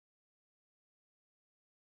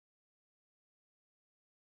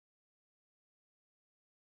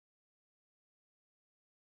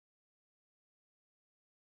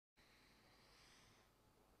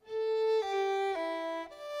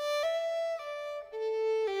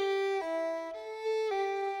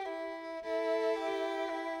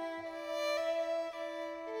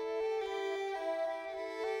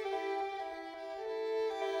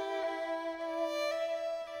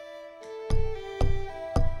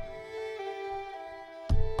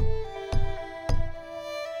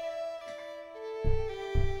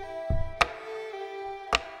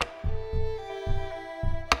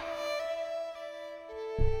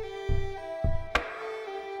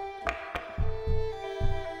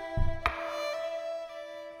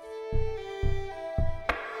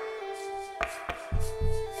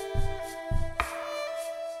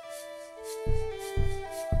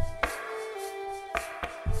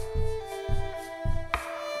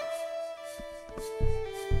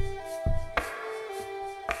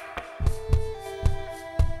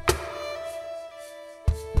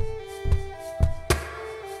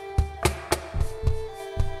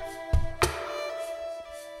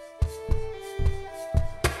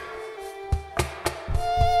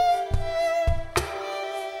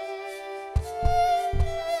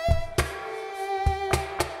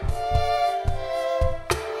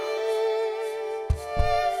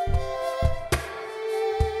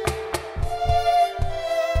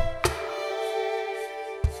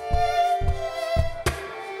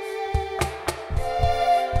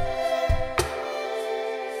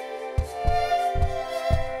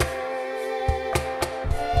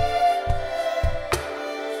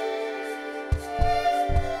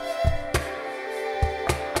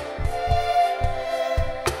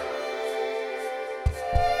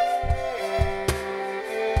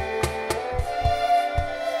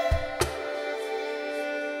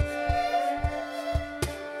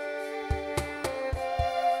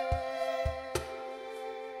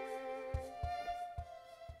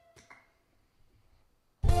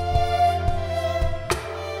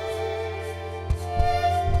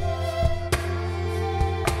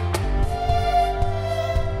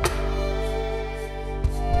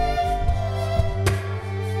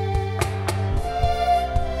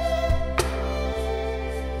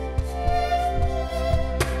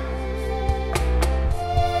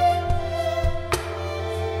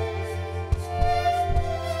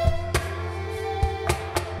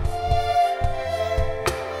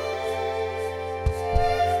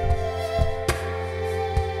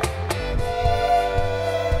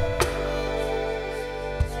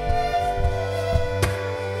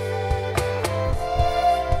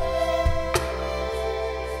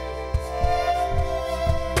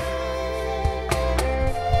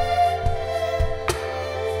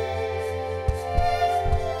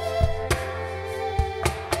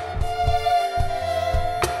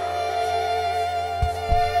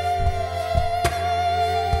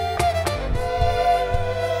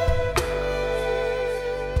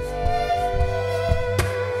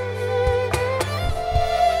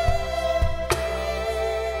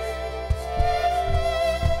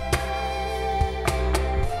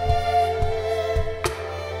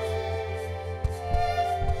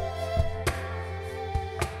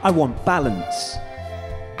I want balance.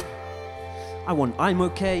 I want I'm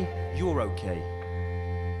okay, you're okay.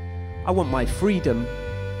 I want my freedom,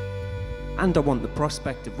 and I want the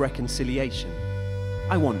prospect of reconciliation.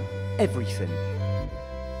 I want everything.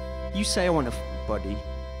 You say I want a body,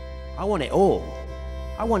 I want it all.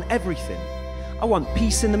 I want everything. I want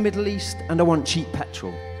peace in the Middle East, and I want cheap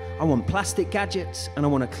petrol. I want plastic gadgets, and I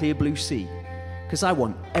want a clear blue sea, because I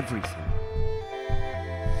want everything.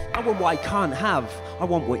 I want what I can't have. I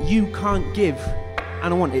want what you can't give.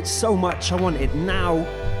 And I want it so much. I want it now.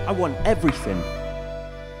 I want everything.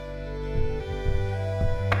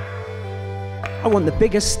 I want the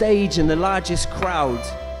biggest stage and the largest crowd.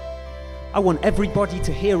 I want everybody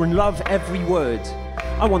to hear and love every word.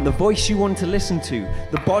 I want the voice you want to listen to,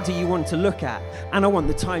 the body you want to look at, and I want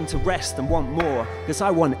the time to rest and want more, because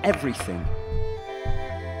I want everything.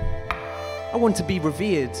 I want to be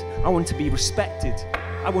revered. I want to be respected.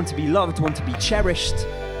 I want to be loved, I want to be cherished.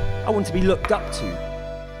 I want to be looked up to.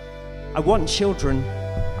 I want children.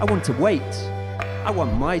 I want to wait. I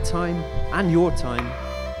want my time and your time.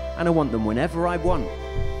 And I want them whenever I want.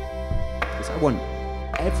 Because I want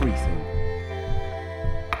everything.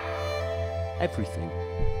 Everything.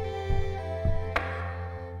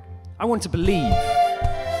 I want to believe.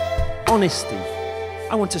 Honesty.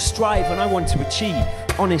 I want to strive and I want to achieve.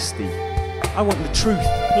 Honesty. I want the truth,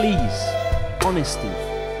 please. Honesty.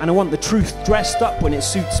 And I want the truth dressed up when it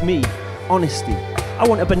suits me. Honesty. I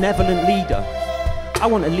want a benevolent leader. I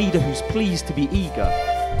want a leader who's pleased to be eager.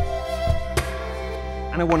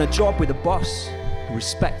 And I want a job with a boss who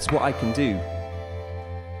respects what I can do.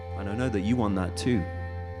 And I know that you want that too.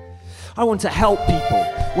 I want to help people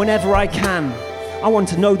whenever I can. I want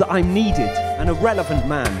to know that I'm needed and a relevant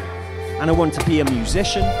man. And I want to be a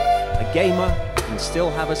musician, a gamer, and still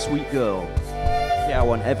have a sweet girl. Yeah, I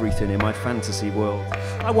want everything in my fantasy world.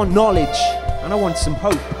 I want knowledge, and I want some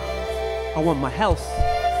hope. I want my health,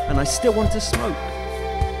 and I still want to smoke.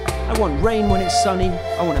 I want rain when it's sunny.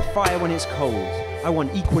 I want a fire when it's cold. I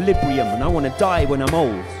want equilibrium, and I want to die when I'm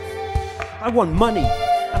old. I want money,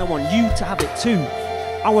 and I want you to have it too.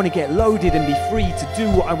 I want to get loaded and be free to do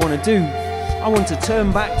what I want to do. I want to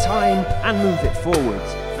turn back time and move it forward.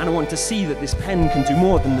 And I want to see that this pen can do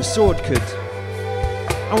more than the sword could.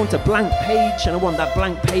 I want a blank page, and I want that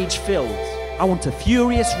blank page filled. I want a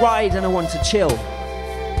furious ride, and I want to chill.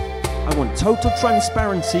 I want total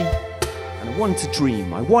transparency, and I want to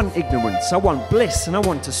dream. I want ignorance, I want bliss, and I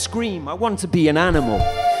want to scream. I want to be an animal,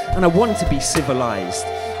 and I want to be civilized.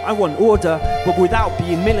 I want order, but without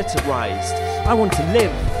being militarized. I want to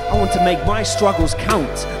live, I want to make my struggles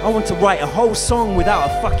count. I want to write a whole song without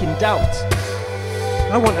a fucking doubt.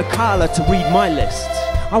 I want Akala to read my list.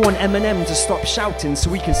 I want Eminem to stop shouting so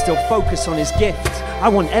we can still focus on his gift. I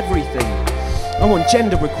want everything. I want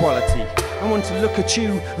gender equality. I want to look at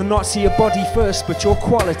you and not see your body first, but your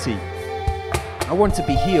quality. I want to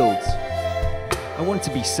be healed. I want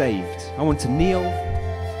to be saved. I want to kneel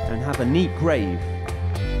and have a neat grave.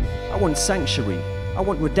 I want sanctuary. I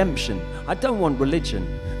want redemption. I don't want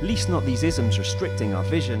religion, at least not these isms restricting our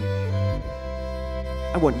vision.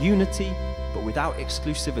 I want unity, but without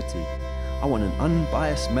exclusivity. I want an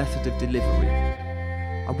unbiased method of delivery.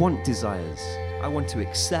 I want desires. I want to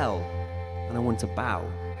excel, and I want to bow.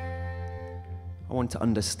 I want to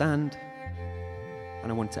understand,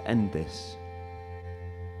 and I want to end this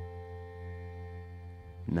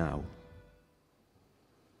now.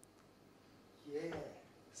 Yeah.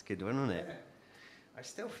 It's a good one, isn't it? I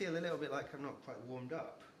still feel a little bit like I'm not quite warmed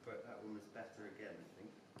up, but that one was better again, I think.